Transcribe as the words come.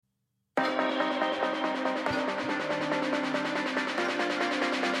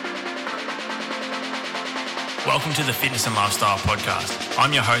Welcome to the Fitness and Lifestyle Podcast.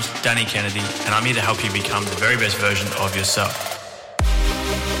 I'm your host, Danny Kennedy, and I'm here to help you become the very best version of yourself.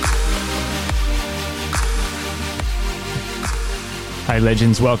 Hey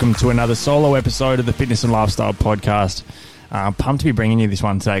legends, welcome to another solo episode of the Fitness and Lifestyle Podcast. I'm pumped to be bringing you this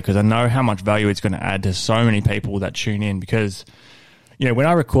one today because I know how much value it's going to add to so many people that tune in because, you know, when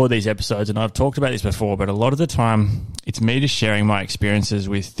I record these episodes, and I've talked about this before, but a lot of the time it's me just sharing my experiences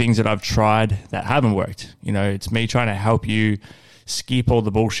with things that I've tried that haven't worked. You know, it's me trying to help you skip all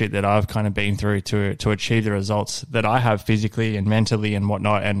the bullshit that I've kind of been through to achieve the results that I have physically and mentally and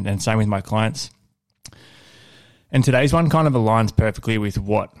whatnot, and same with my clients. And today's one kind of aligns perfectly with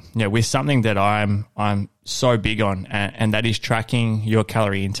with something that I'm so big on, and that is tracking your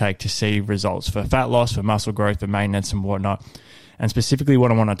calorie intake to see results for fat loss, for muscle growth, for maintenance and whatnot. And specifically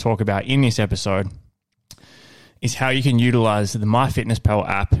what I want to talk about in this episode is how you can utilize the MyFitnessPal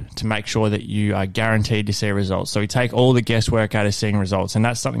app to make sure that you are guaranteed to see results. So we take all the guesswork out of seeing results, and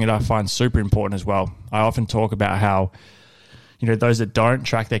that's something that I find super important as well. I often talk about how, you know, those that don't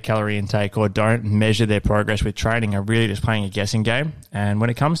track their calorie intake or don't measure their progress with training are really just playing a guessing game. And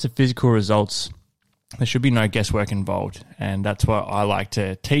when it comes to physical results, there should be no guesswork involved. And that's what I like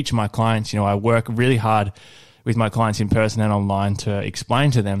to teach my clients. You know, I work really hard with my clients in person and online to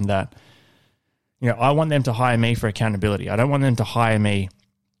explain to them that, you know, I want them to hire me for accountability. I don't want them to hire me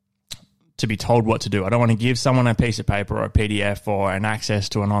to be told what to do. I don't want to give someone a piece of paper or a PDF or an access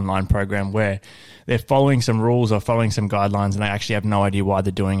to an online program where they're following some rules or following some guidelines and they actually have no idea why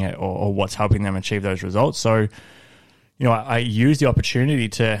they're doing it or what's helping them achieve those results. So, you know, I use the opportunity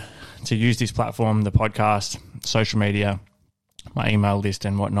to use this platform, the podcast, social media, my email list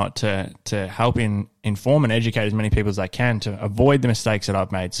and whatnot to help inform and educate as many people as I can to avoid the mistakes that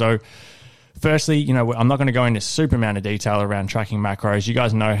I've made. So firstly, you know, I'm not going to go into super amount of detail around tracking macros. You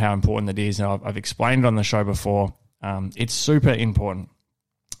guys know how important it is, and I've explained it on the show before. It's super important.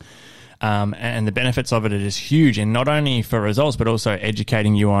 And the benefits of it is huge, and not only for results, but also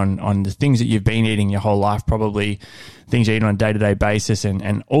educating you on the things that you've been eating your whole life, probably things you eat on a day-to-day basis,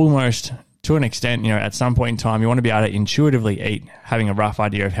 and almost to an extent, you know, at some point in time, you want to be able to intuitively eat, having a rough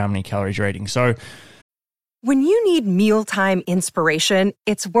idea of how many calories you're eating. So when you need mealtime inspiration,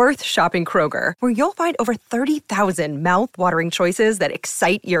 it's worth shopping Kroger, where you'll find over 30,000 mouth-watering choices that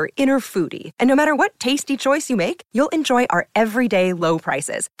excite your inner foodie. And no matter what tasty choice you make, you'll enjoy our everyday low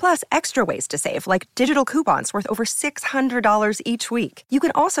prices, plus extra ways to save, like digital coupons worth over $600 each week. You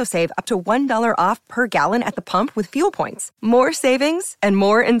can also save up to $1 off per gallon at the pump with fuel points. More savings and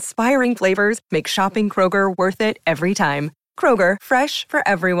more inspiring flavors make shopping Kroger worth it every time. Kroger, fresh for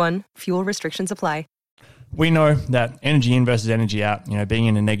everyone. Fuel restrictions apply. We know that energy in versus energy out, you know, being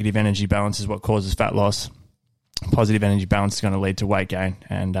in a negative energy balance is what causes fat loss. Positive energy balance is going to lead to weight gain,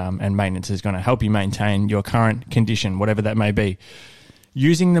 and maintenance is going to help you maintain your current condition, whatever that may be.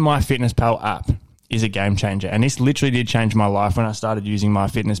 Using the MyFitnessPal app is a game changer, and this literally did change my life when I started using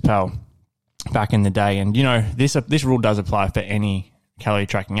MyFitnessPal back in the day. And, you know, this rule does apply for any calorie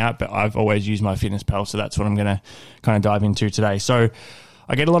tracking app, but I've always used MyFitnessPal, so that's what I'm going to kind of dive into today. So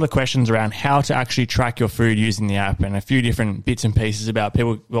I get a lot of questions around how to actually track your food using the app, and a few different bits and pieces about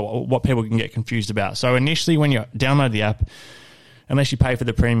what people can get confused about. So initially, when you download the app, unless you pay for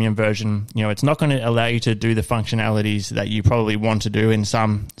the premium version, you know, it's not going to allow you to do the functionalities that you probably want to do in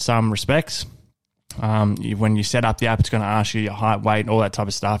some respects. When you set up the app, it's going to ask you your height, weight, all that type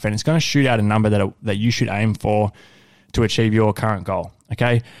of stuff, and it's going to shoot out a number that you should aim for to achieve your current goal.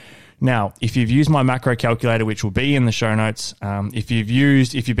 Okay. Now, if you've used my macro calculator, which will be in the show notes, if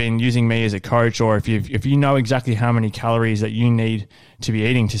you've been using me as a coach, or if you know exactly how many calories that you need to be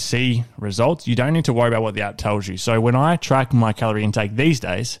eating to see results, you don't need to worry about what the app tells you. So when I track my calorie intake these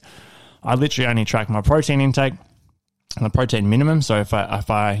days, I literally only track my protein intake and the protein minimum. So if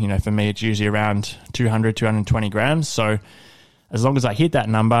I, you know, for me, it's usually around 200, 220 grams. So as long as I hit that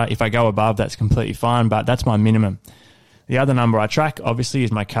number, if I go above, that's completely fine, but that's my minimum. The other number I track, obviously,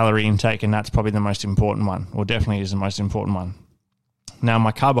 is my calorie intake, and that's probably the most important one, or definitely is the most important one. Now,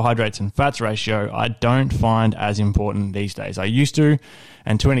 my carbohydrates and fats ratio, I don't find as important these days. I used to,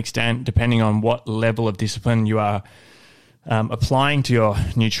 and to an extent, depending on what level of discipline you are applying to your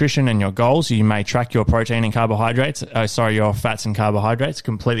nutrition and your goals, you may track your protein and carbohydrates, your fats and carbohydrates,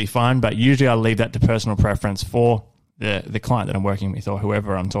 completely fine, but usually I leave that to personal preference for the client that I'm working with or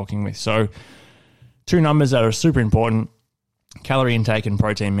whoever I'm talking with. So two numbers that are super important: calorie intake and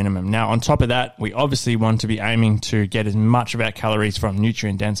protein minimum. Now, on top of that, we obviously want to be aiming to get as much of our calories from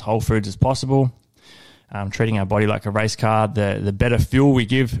nutrient-dense whole foods as possible. Treating our body like a race car. The better fuel we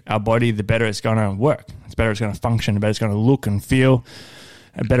give our body, the better it's going to work. It's better it's going to function, the better it's going to look and feel,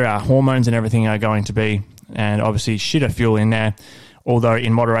 the better our hormones and everything are going to be. and obviously shitter fuel in there, although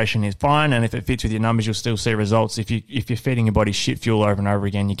in moderation is fine, and if it fits with your numbers, you'll still see results. If you're feeding your body shit fuel over and over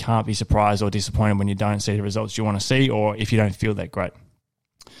again, you can't be surprised or disappointed when you don't see the results you want to see, or if you don't feel that great.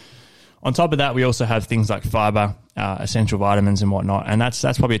 On top of that, we also have things like fiber, essential vitamins and whatnot, and that's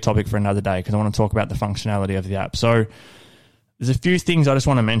probably a topic for another day because I want to talk about the functionality of the app. So there's a few things I just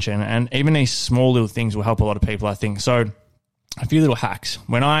want to mention, and even these small little things will help a lot of people, I think. So a few little hacks.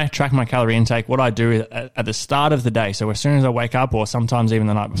 When I track my calorie intake, what I do is at the start of the day, so as soon as I wake up or sometimes even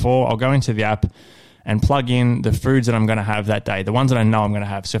the night before, I'll go into the app and plug in the foods that I'm going to have that day, the ones that I know I'm going to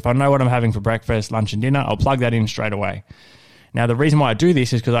have. So if I know what I'm having for breakfast, lunch and dinner, I'll plug that in straight away. Now, the reason why I do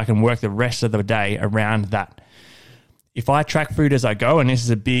this is because I can work the rest of the day around that. If I track food as I go, and this is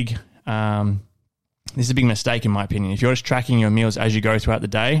a big mistake in my opinion. If you're just tracking your meals as you go throughout the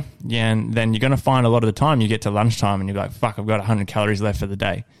day, and then you're going to find a lot of the time you get to lunchtime and you're like, fuck, I've got 100 calories left for the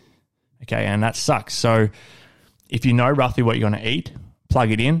day. Okay, and that sucks. So if you know roughly what you're going to eat,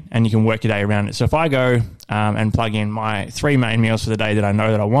 plug it in and you can work your day around it. So if I go and plug in my 3 main meals for the day that I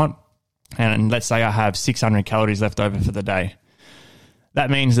know that I want, and let's say I have 600 calories left over for the day, that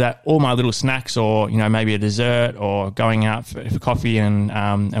means that all my little snacks, or maybe a dessert, or going out for coffee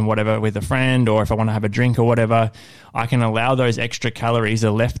and whatever with a friend, or if I want to have a drink or whatever, I can allow those extra calories,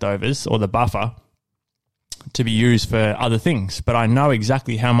 the leftovers or the buffer, to be used for other things. But I know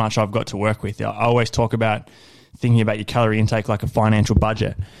exactly how much I've got to work with. I always talk about thinking about your calorie intake like a financial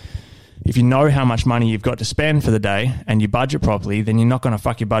budget. If you know how much money you've got to spend for the day and you budget properly, then you're not going to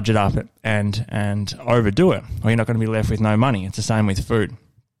fuck your budget up and overdo it, or you're not going to be left with no money. It's the same with food.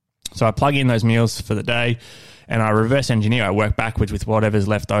 So I plug in those meals for the day and I reverse engineer. I work backwards with whatever's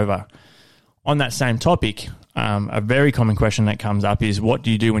left over. On that same topic, a very common question that comes up is, what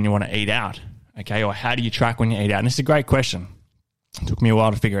do you do when you want to eat out? Okay, or how do you track when you eat out? And it's a great question. It took me a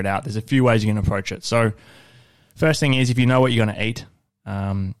while to figure it out. There's a few ways you can approach it. So first thing is, if you know what you're going to eat,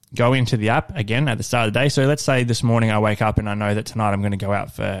 go into the app again at the start of the day. So let's say this morning I wake up and I know that tonight I'm going to go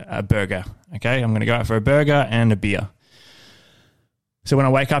out for a burger. Okay, I'm going to go out for a burger and a beer. So when I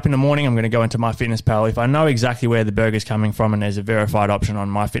wake up in the morning, I'm going to go into MyFitnessPal. If I know exactly where the burger's coming from and there's a verified option on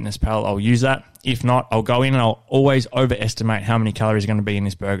MyFitnessPal, I'll use that. If not, I'll go in and I'll always overestimate how many calories are going to be in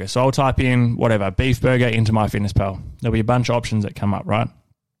this burger. So I'll type in whatever, beef burger into MyFitnessPal. There'll be a bunch of options that come up, right?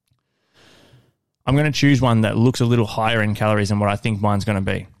 I'm going to choose one that looks a little higher in calories than what I think mine's going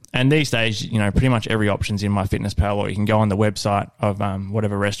to be. And these days, pretty much every option's in MyFitnessPal, or you can go on the website of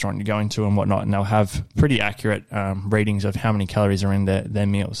whatever restaurant you're going to and whatnot, and they'll have pretty accurate readings of how many calories are in their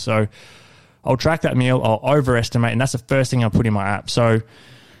meals. So I'll track that meal, I'll overestimate, and that's the first thing I'll put in my app. So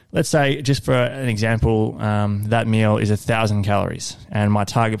let's say, just for an example, that meal is 1,000 calories, and my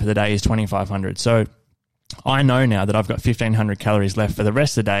target for the day is 2,500. So I know now that I've got 1,500 calories left for the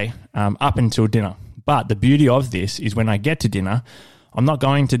rest of the day up until dinner. But the beauty of this is when I get to dinner, I'm not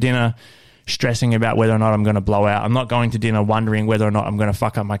going to dinner stressing about whether or not I'm going to blow out. I'm not going to dinner wondering whether or not I'm going to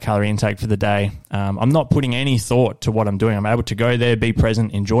fuck up my calorie intake for the day. I'm not putting any thought to what I'm doing. I'm able to go there, be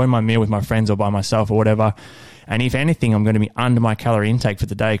present, enjoy my meal with my friends or by myself or whatever. And if anything, I'm going to be under my calorie intake for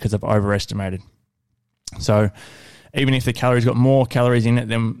the day because I've overestimated. So even if the calories got more calories in it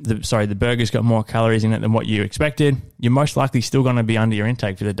than the burger's got more calories in it than what you expected, you're most likely still going to be under your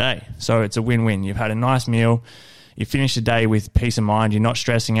intake for the day. So it's a win-win. You've had a nice meal. You finish the day with peace of mind. You're not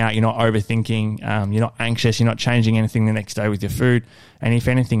stressing out. You're not overthinking. You're not anxious. You're not changing anything the next day with your food. And if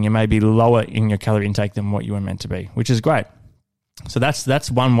anything, you may be lower in your calorie intake than what you were meant to be, which is great. So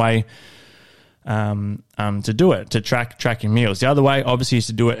that's one way to do it, to track your meals. The other way, obviously, is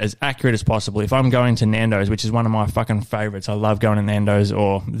to do it as accurate as possible. If I'm going to Nando's, which is one of my fucking favorites, I love going to Nando's,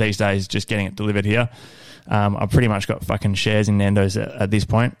 or these days just getting it delivered here. I've pretty much got fucking shares in Nando's at this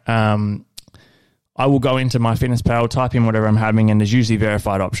point. I will go into MyFitnessPal, type in whatever I'm having, and there's usually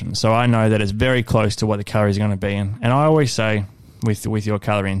verified options. So I know that it's very close to what the calories are going to be. And I always say with your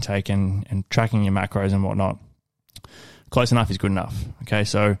calorie intake and tracking your macros and whatnot, close enough is good enough. Okay,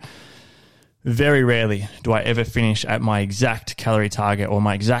 so very rarely do I ever finish at my exact calorie target or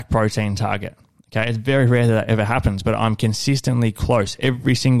my exact protein target. Okay, it's very rare that ever happens, but I'm consistently close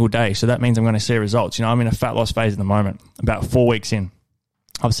every single day. So that means I'm going to see results. I'm in a fat loss phase at the moment, about 4 weeks in.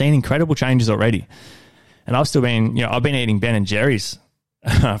 I've seen incredible changes already. And I've still been, I've been eating Ben & Jerry's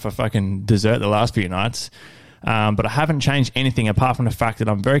for fucking dessert the last few nights. But I haven't changed anything apart from the fact that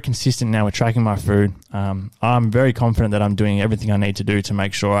I'm very consistent now with tracking my food. I'm very confident that I'm doing everything I need to do to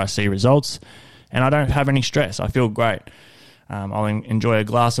make sure I see results. And I don't have any stress. I feel great. I'll enjoy a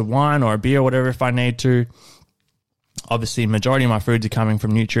glass of wine or a beer or whatever if I need to. obviously majority of my foods are coming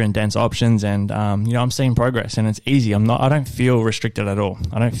from nutrient dense options, and I'm seeing progress, and it's easy. I don't feel restricted at all.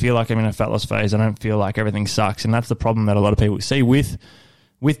 I don't feel like I'm in a fat loss phase. I don't feel like everything sucks, and that's the problem that a lot of people see with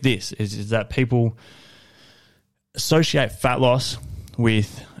this is that people associate fat loss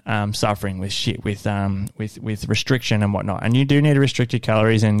with suffering, with shit, with restriction and whatnot. And you do need to restrict your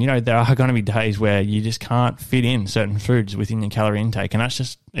calories, and there are going to be days where you just can't fit in certain foods within your calorie intake, and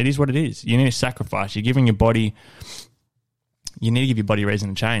it is what it is. You need to sacrifice. You need to give your body a reason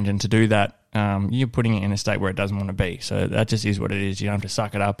to change, and to do that, you're putting it in a state where it doesn't want to be. So that just is what it is. You don't have to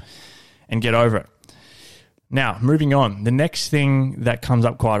suck it up and get over it. Now, moving on, the next thing that comes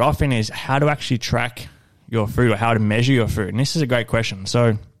up quite often is how to actually track your food or how to measure your food. And this is a great question.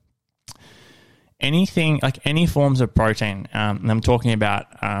 So anything, like any forms of protein, and I'm talking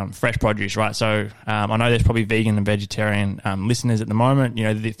about fresh produce, right? So I know there's probably vegan and vegetarian listeners at the moment.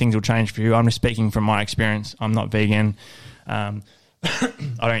 Things will change for you. I'm just speaking from my experience. I'm not vegan. I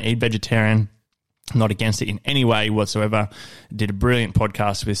don't eat vegetarian. I'm not against it in any way whatsoever. Did a brilliant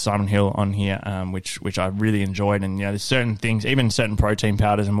podcast with Simon Hill on here, which I really enjoyed. And there's certain things, even certain protein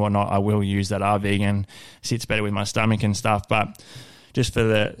powders and whatnot, I will use that are vegan. Sits better with my stomach and stuff. But just for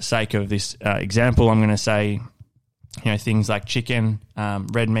the sake of this example, I'm going to say, things like chicken,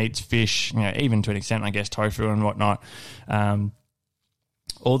 red meats, fish, even to an extent, I guess, tofu and whatnot.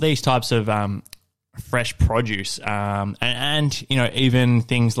 All these types of fresh produce, and even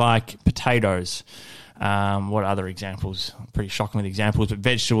things like potatoes. What other examples? Pretty shocking with examples, but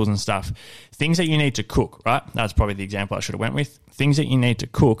vegetables and stuff. Things that you need to cook, right? That's probably the example I should have went with. Things that you need to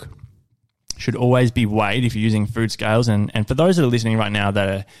cook should always be weighed if you're using food scales. And for those that are listening right now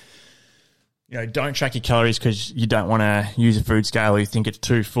that are, don't track your calories because you don't want to use a food scale, or you think it's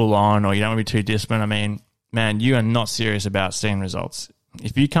too full on, or you don't want to be too disciplined. I mean, man, you are not serious about seeing results.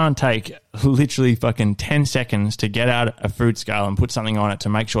 If you can't take literally fucking 10 seconds to get out a food scale and put something on it to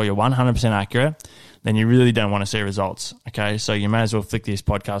make sure you're 100% accurate, then you really don't want to see results, okay? So you may as well flick this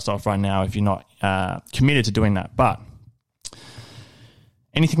podcast off right now if you're not committed to doing that. But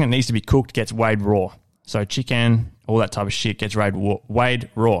anything that needs to be cooked gets weighed raw. So chicken, all that type of shit gets weighed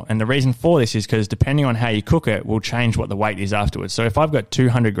raw. And the reason for this is because depending on how you cook it will change what the weight is afterwards. So if I've got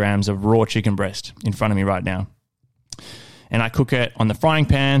 200 grams of raw chicken breast in front of me right now, and I cook it on the frying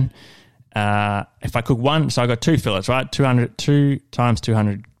pan, if I cook one, so I got two fillets, right? 2 times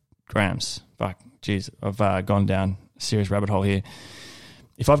 200 grams. Fuck, jeez, I've gone down a serious rabbit hole here.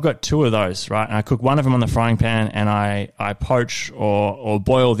 If I've got two of those, right, and I cook one of them on the frying pan and I poach or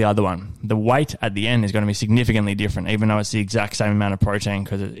boil the other one, the weight at the end is going to be significantly different, even though it's the exact same amount of protein,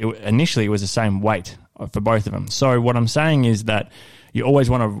 because initially it was the same weight for both of them. So what I'm saying is that you always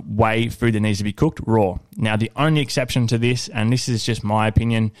want to weigh food that needs to be cooked raw. Now, the only exception to this, and this is just my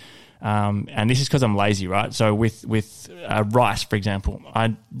opinion, and this is because I'm lazy, right? So with rice, for example,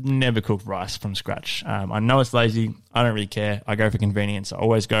 I never cook rice from scratch. I know it's lazy. I don't really care. I go for convenience. I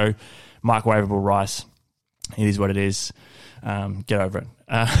always go microwavable rice. It is what it is. Get over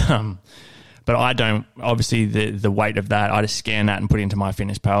it. But I don't, obviously, the weight of that, I just scan that and put it into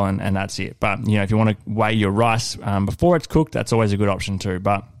MyFitnessPal, and that's it. But, if you want to weigh your rice before it's cooked, that's always a good option too.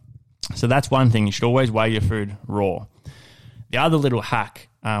 But so that's one thing. You should always weigh your food raw. The other little hack,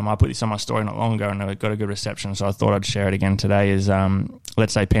 I put this on my story not long ago and it got a good reception, so I thought I'd share it again today, is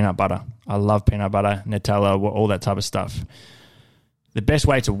let's say peanut butter. I love peanut butter, Nutella, all that type of stuff. The best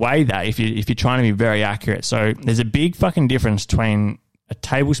way to weigh that, if you're trying to be very accurate, so there's a big fucking difference between a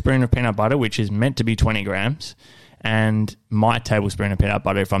tablespoon of peanut butter, which is meant to be 20 grams, and my tablespoon of peanut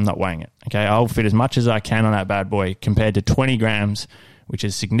butter if I'm not weighing it. Okay, I'll fit as much as I can on that bad boy compared to 20 grams, which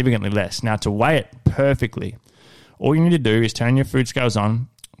is significantly less. Now, to weigh it perfectly, all you need to do is turn your food scales on,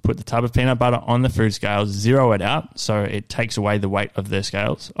 put the tub of peanut butter on the food scales, zero it out so it takes away the weight of the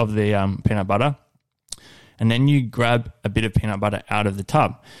scales, of the peanut butter, and then you grab a bit of peanut butter out of the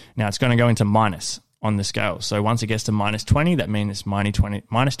tub. Now, it's going to go into minus on the scale. So once it gets to minus 20, that means it's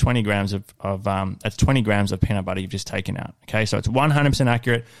minus 20 grams that's 20 grams of peanut butter you've just taken out. Okay, so it's 100%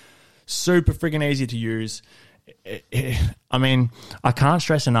 accurate, super friggin' easy to use. I mean, I can't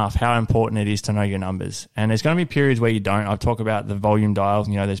stress enough how important it is to know your numbers. And there's going to be periods where you don't. I've talked about the volume dial.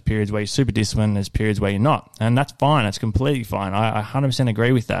 There's periods where you're super disciplined, there's periods where you're not. And that's fine. That's completely fine. I 100%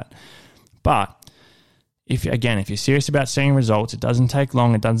 agree with that. But if you're serious about seeing results, it doesn't take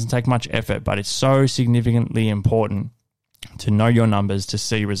long, it doesn't take much effort, but it's so significantly important to know your numbers to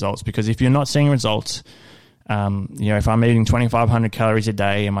see results. Because if you're not seeing results, if I'm eating 2,500 calories a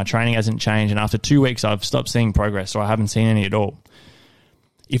day and my training hasn't changed, and after 2 weeks I've stopped seeing progress or I haven't seen any at all,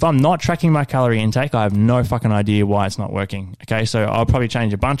 If I'm not tracking my calorie intake, I have no fucking idea why it's not working. Okay, so I'll probably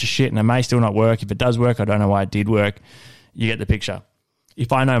change a bunch of shit and it may still not work. If it does work, I don't know why it did work. You get the picture.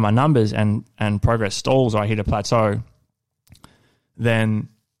 If I know my numbers and progress stalls or I hit a plateau, then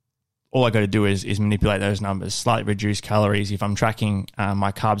all I got to do is manipulate those numbers, slightly reduce calories. If I'm tracking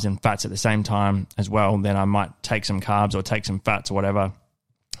my carbs and fats at the same time as well, then I might take some carbs or take some fats or whatever,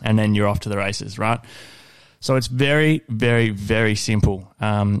 and then you're off to the races, right? So it's very, very, very simple.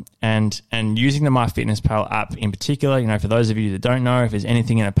 And using the MyFitnessPal app in particular, for those of you that don't know, if there's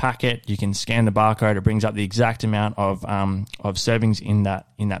anything in a packet, you can scan the barcode. It brings up the exact amount of servings in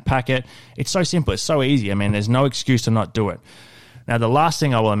that packet. It's so simple. It's so easy. I mean, there's no excuse to not do it. Now, the last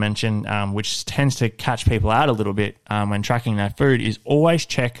thing I will mention, which tends to catch people out a little bit when tracking their food, is always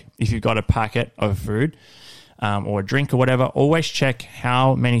check if you've got a packet of food or a drink or whatever. Always check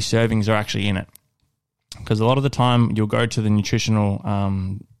how many servings are actually in it. Because a lot of the time you'll go to the nutritional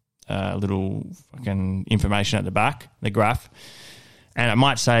little fucking information at the back, the graph, and it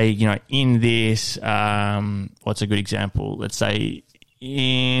might say, in this, what's a good example? Let's say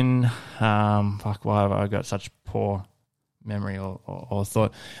in, why have I got such poor memory or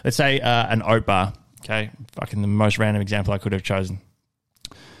thought? Let's say an oat bar, okay? Fucking the most random example I could have chosen.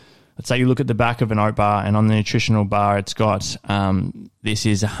 Let's say you look at the back of an oat bar and on the nutritional bar it's got this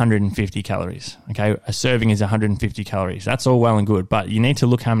is 150 calories, okay? A serving is 150 calories. That's all well and good, but you need to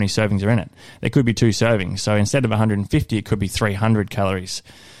look how many servings are in it. There could be 2 servings. So instead of 150, it could be 300 calories.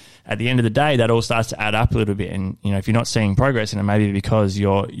 At the end of the day, that all starts to add up a little bit. And, if you're not seeing progress, and it may be because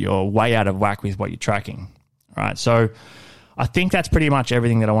you're way out of whack with what you're tracking, right? So I think that's pretty much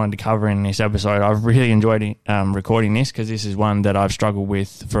everything that I wanted to cover in this episode. I've really enjoyed recording this because this is one that I've struggled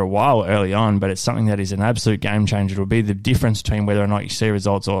with for a while early on, but it's something that is an absolute game changer. It'll be the difference between whether or not you see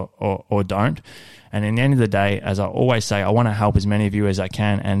results or don't. And in the end of the day, as I always say, I want to help as many of you as I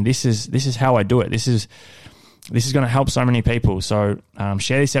can, and this is how I do it. This is going to help so many people. So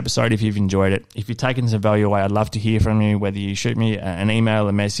share this episode if you've enjoyed it. If you've taken some value away, I'd love to hear from you, whether you shoot me an email,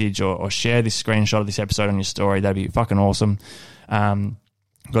 a message, or share this screenshot of this episode on your story. That'd be fucking awesome.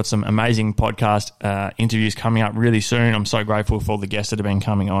 Got some amazing podcast interviews coming up really soon. I'm so grateful for all the guests that have been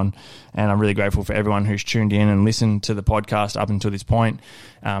coming on, and I'm really grateful for everyone who's tuned in and listened to the podcast up until this point.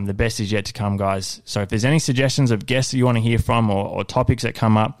 The best is yet to come, guys. So if there's any suggestions of guests that you want to hear from or topics that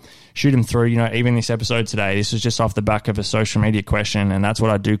come up, shoot them through. Even this episode today, this was just off the back of a social media question, and that's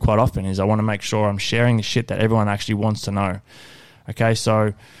what I do quite often is I want to make sure I'm sharing the shit that everyone actually wants to know. Okay,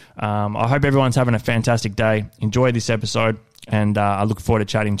 so I hope everyone's having a fantastic day. Enjoy this episode. And I look forward to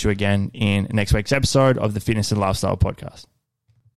chatting to you again in next week's episode of the Fitness and Lifestyle Podcast.